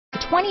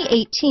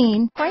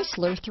2018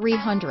 Chrysler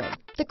 300.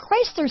 The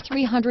Chrysler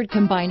 300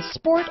 combines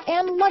sport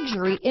and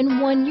luxury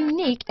in one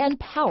unique and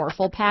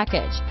powerful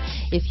package.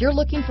 If you're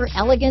looking for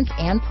elegance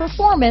and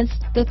performance,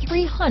 the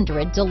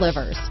 300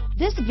 delivers.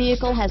 This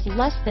vehicle has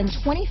less than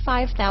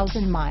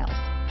 25,000 miles.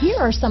 Here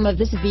are some of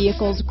this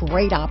vehicle's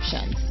great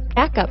options: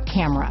 backup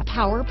camera,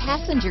 power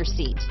passenger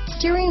seat,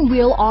 steering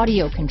wheel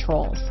audio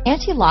controls,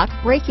 anti-lock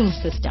braking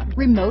system,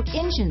 remote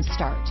engine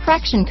start,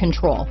 traction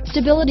control,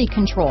 stability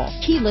control,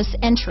 keyless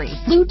entry,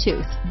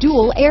 Bluetooth,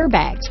 dual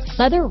airbags,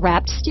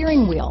 leather-wrapped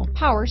steering wheel,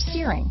 power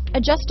steering,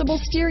 adjustable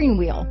steering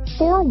wheel,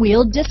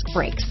 four-wheel disc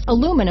brakes,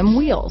 aluminum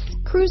wheels,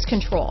 cruise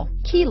control,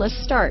 keyless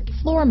start,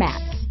 floor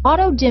mats,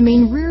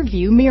 auto-dimming rear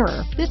view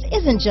mirror. This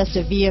isn't just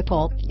a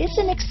vehicle, it's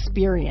an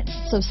experience.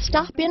 So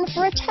stop in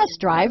for a test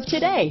drive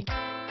today.